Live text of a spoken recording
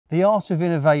The art of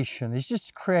innovation is just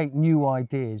to create new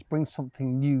ideas, bring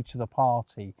something new to the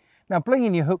party. Now,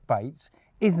 blinging your hook baits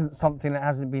isn't something that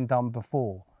hasn't been done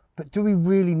before, but do we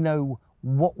really know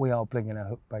what we are blinging our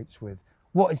hook baits with?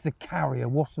 What is the carrier?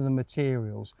 What are the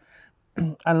materials?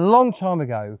 And a long time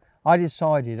ago, I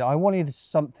decided I wanted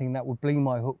something that would bling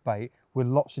my hook bait with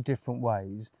lots of different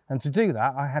ways. And to do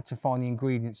that, I had to find the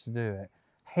ingredients to do it.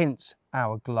 Hence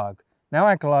our glug. Now,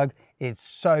 our glug is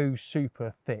so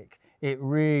super thick. It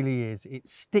really is. It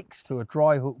sticks to a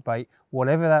dry hook bait,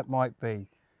 whatever that might be.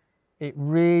 It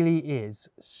really is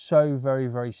so very,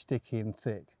 very sticky and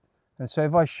thick. And so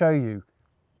if I show you,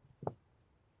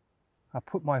 I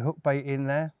put my hook bait in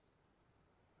there,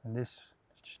 and this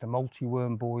is just a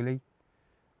𝘃𝗶𝗀𝗲𝗀,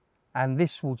 and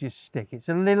this will just stick. It's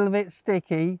a little bit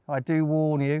sticky, I do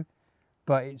warn you,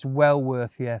 but it's well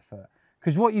worth the effort.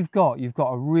 Because what you've got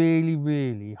a really,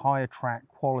 really high attract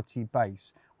quality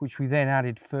base, which we then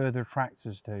added further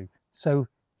attractors to. So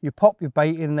you pop your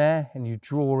bait in there and you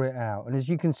draw it out. And as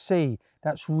you can see,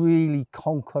 that's really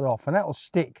conquered off, and that will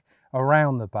stick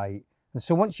around the bait. And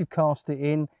so once you've cast it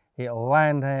in, it'll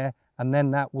land there, and then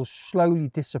that will slowly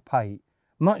dissipate,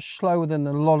 much slower than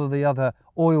a lot of the other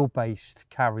oil-based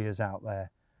carriers out there.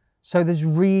 So there's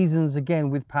reasons, again,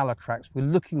 with Pallatrax, we're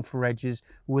looking for edges,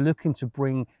 we're looking to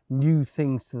bring new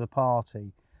things to the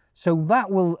party. So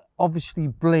that will obviously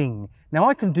bling. Now,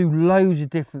 I can do loads of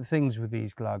different things with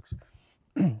these glugs.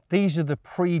 These are the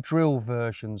pre-drill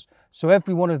versions. So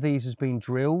every one of these has been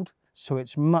drilled, so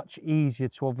it's much easier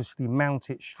to obviously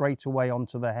mount it straight away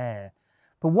onto the hair.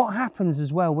 But what happens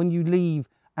as well, when you leave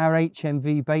our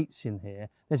HMV baits in here,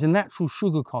 there's a natural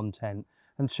sugar content.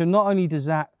 And so not only does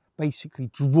that basically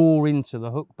draw into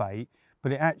the hook bait,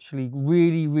 but it actually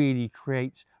really, really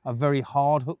creates a very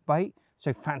hard hook bait.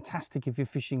 So fantastic if you're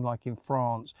fishing like in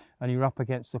France and you're up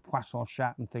against the poisson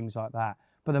chat and things like that.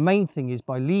 But the main thing is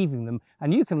by leaving them,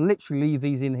 and you can literally leave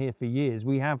these in here for years,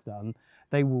 we have done,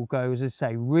 they will go, as I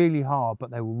say, really hard, but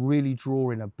they will really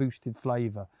draw in a boosted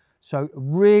flavour. So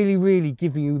really, really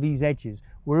giving you these edges.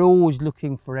 We're always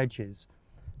looking for edges.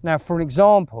 Now, for an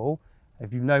example,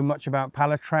 if you know much about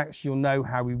Pallatrax, you'll know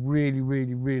how we really,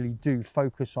 really, really do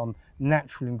focus on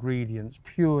natural ingredients,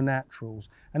 pure naturals.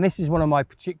 And this is one of my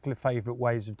particular favourite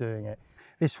ways of doing it.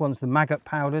 This one's the maggot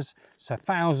powders. So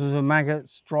thousands of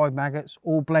maggots, dried maggots,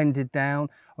 all blended down,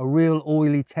 a real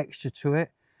oily texture to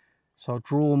it. So I'll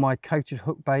draw my coated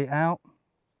hook bait out,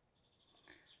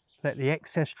 let the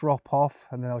excess drop off,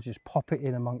 and then I'll just pop it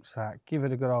in amongst that. Give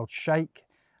it a good old shake,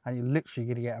 and you're literally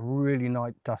going to get a really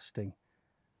nice dusting.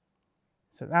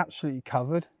 So it's absolutely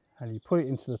covered, and you put it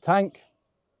into the tank.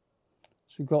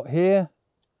 So we've got here,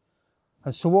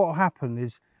 and so what will happen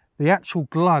is the actual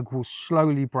glug will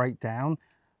slowly break down,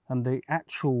 and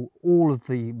all of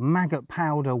the maggot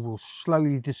powder will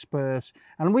slowly disperse.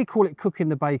 And we call it cooking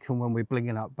the bacon when we're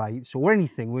blinging up baits or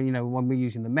anything, when we're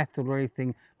using the method or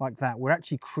anything like that. We're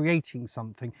actually creating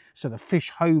something so the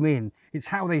fish home in. It's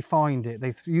how they find it.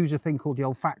 They use a thing called the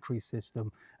olfactory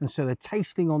system. And so they're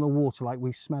tasting on the water like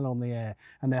we smell on the air,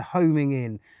 and they're homing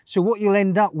in. So what you'll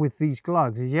end up with these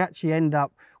glugs is you actually end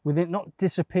up with it not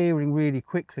disappearing really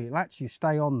quickly. It'll actually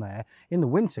stay on there in the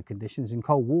winter conditions, in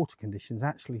cold water conditions,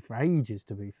 actually for ages,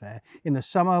 to be fair. In the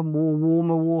summer, more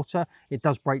warmer water, it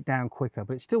does break down quicker,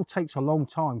 but it still takes a long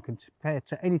time compared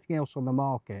to anything else on the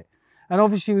market. And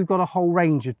obviously we've got a whole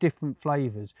range of different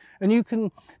flavours, and you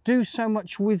can do so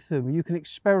much with them. You can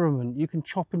experiment, you can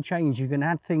chop and change, you can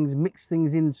add things, mix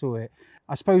things into it.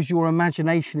 I suppose your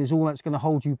imagination is all that's going to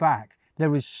hold you back.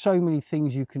 There is so many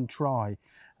things you can try.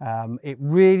 It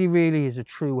really, really is a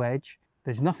true edge.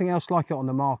 There's nothing else like it on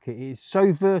the market. It is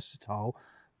so versatile,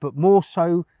 but more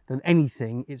so than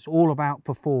anything, it's all about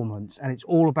performance, and it's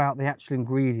all about the actual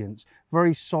ingredients.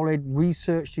 Very solid,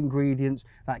 researched ingredients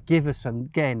that give us,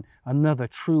 again, another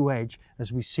true edge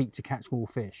as we seek to catch more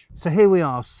fish. So here we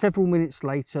are, several minutes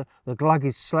later, the glug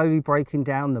is slowly breaking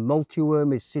down, the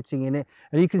multi-worm is sitting in it,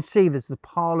 and you can see there's the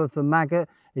pile of the maggot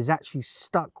is actually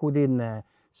stuck within there.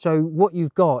 So what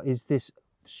you've got is this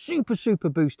super, super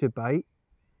boosted bait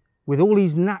with all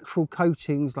these natural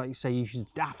coatings, like you say, you use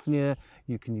Daphnia,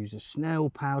 you can use the snail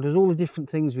powders, all the different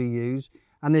things we use.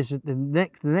 And there's the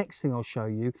next thing I'll show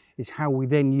you is how we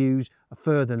then use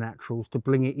further naturals to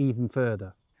bring it even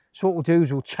further. So what we'll do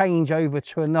is we'll change over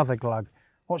to another glug.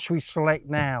 What should we select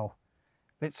now?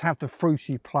 Let's have the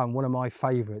fruity plum, one of my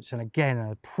favourites, and again,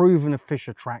 a proven fish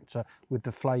attractor with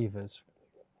the flavours.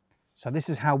 So this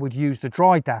is how we'd use the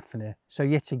dry Daphnia. So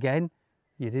yet again,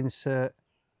 you'd insert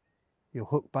your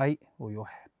hook bait or your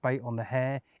bait on the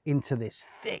hair into this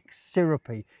thick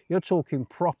syrupy, you're talking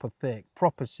proper thick,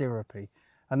 proper syrupy,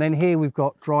 And then here we've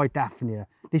got dry Daphnia.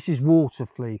 This is water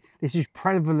flea. This is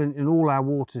prevalent in all our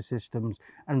water systems,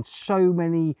 and so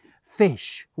many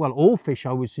fish, well, all fish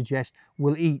I would suggest,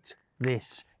 will eat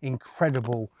this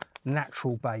incredible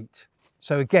natural bait.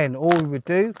 So again, all we would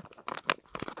do,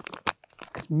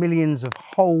 there's millions of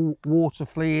whole water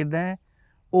flea in there,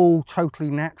 all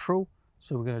totally natural.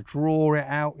 So we're going to draw it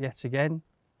out yet again,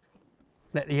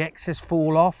 let the excess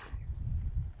fall off,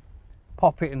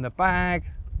 pop it in the bag.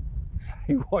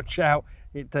 Say, watch out,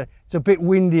 it's a bit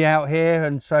windy out here,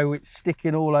 and so it's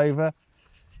sticking all over.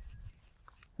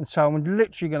 And so I'm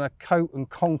literally going to coat and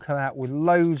conquer that with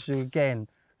loads of, again,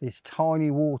 this tiny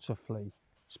water flea.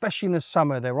 Especially in the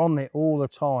summer, they're on it all the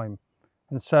time.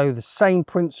 And so the same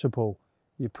principle,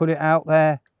 you put it out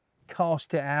there,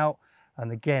 cast it out,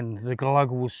 and again, the glug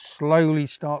will slowly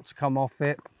start to come off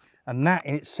it. And that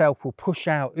in itself will push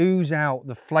out, ooze out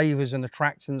the flavours and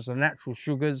attractants, the natural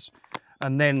sugars.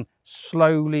 And then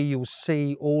slowly you'll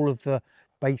see all of the,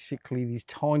 basically these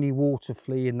tiny water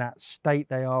flea in that state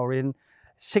they are in.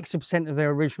 60% of their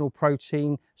original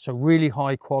protein, so really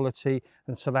high quality,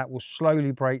 and so that will slowly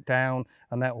break down,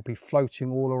 and that will be floating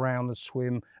all around the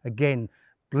swim. Again,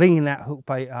 bringing that hook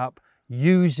bait up,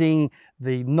 using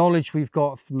the knowledge we've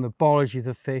got from the biology of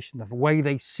the fish and the way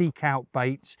they seek out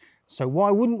baits. So why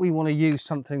wouldn't we want to use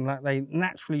something that they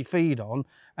naturally feed on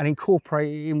and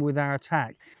incorporate it in with our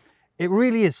attack? It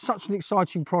really is such an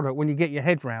exciting product when you get your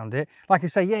head around it. Like I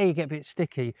say, yeah, you get a bit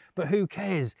sticky, but who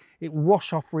cares? It will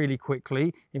wash off really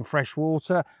quickly in fresh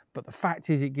water, but the fact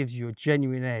is it gives you a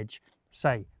genuine edge.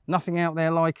 Say, nothing out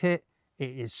there like it.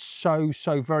 It is so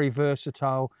very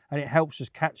versatile, and it helps us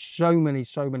catch so many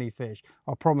fish.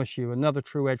 I promise you, another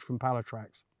true edge from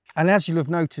Pallatrax. And as you'll have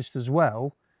noticed as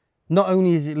well, not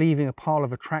only is it leaving a pile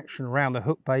of attraction around the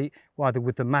hook bait, either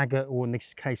with the maggot or in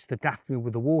this case the Daphnia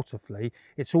with the water flea,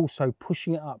 it's also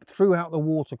pushing it up throughout the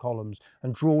water columns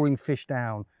and drawing fish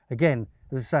down. Again,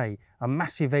 as I say, a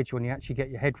massive edge when you actually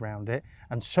get your head around it,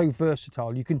 and so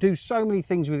versatile. You can do so many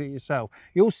things with it yourself.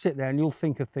 You'll sit there and you'll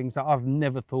think of things that I've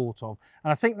never thought of.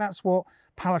 And I think that's what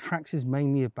Pallatrax is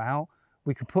mainly about.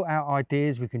 We can put out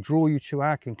ideas, we can draw you to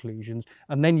our conclusions,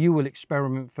 and then you will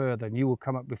experiment further and you will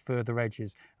come up with further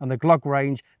edges. And the Glug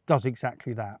range does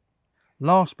exactly that.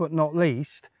 Last but not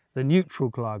least, the neutral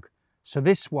Glug. So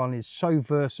this one is so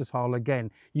versatile again.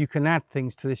 You can add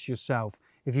things to this yourself.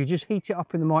 If you just heat it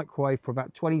up in the microwave for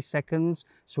about 20 seconds,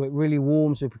 so it really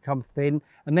warms, it becomes thin,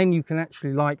 and then you can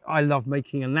actually, like I love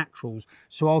making a naturals,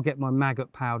 so I'll get my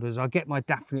maggot powders, I'll get my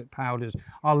Daphnia powders,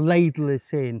 I'll ladle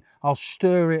this in, I'll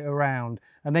stir it around,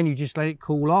 and then you just let it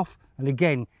cool off, and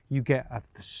again, you get a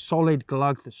solid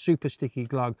Glug, the super sticky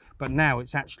Glug, but now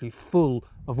it's actually full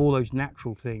of all those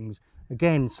natural things.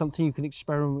 Again, something you can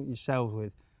experiment yourselves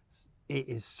with. It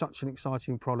is such an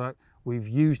exciting product. We've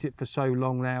used it for so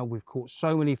long now. We've caught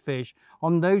so many fish.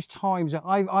 On those times that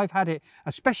I've had it,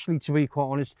 especially to be quite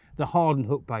honest, the hardened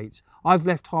hook baits. I've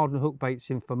left hardened hook baits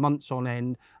in for months on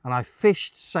end, and I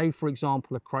fished, say for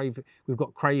example, a crave. We've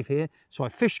got crave here. So I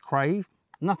fished crave,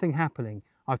 nothing happening.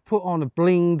 I've put on a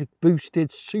blinged,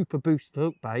 boosted, super boosted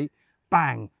hook bait,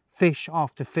 bang, fish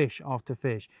after fish after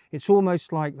fish. It's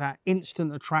almost like that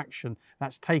instant attraction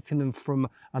that's taken them from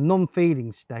a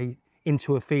non-feeding state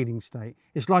into a feeding state.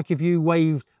 It's like if you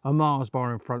waved a Mars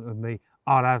bar in front of me,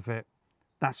 I'd have it.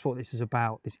 That's what this is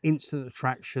about, this instant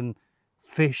attraction.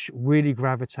 Fish really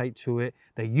gravitate to it.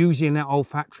 They're using that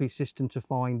olfactory system to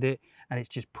find it, and it's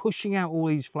just pushing out all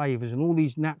these flavors and all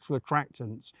these natural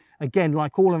attractants. Again,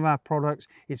 like all of our products,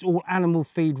 it's all animal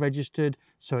feed registered,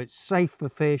 so it's safe for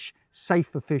fish, safe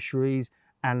for fisheries,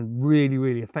 and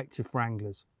really effective for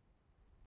anglers.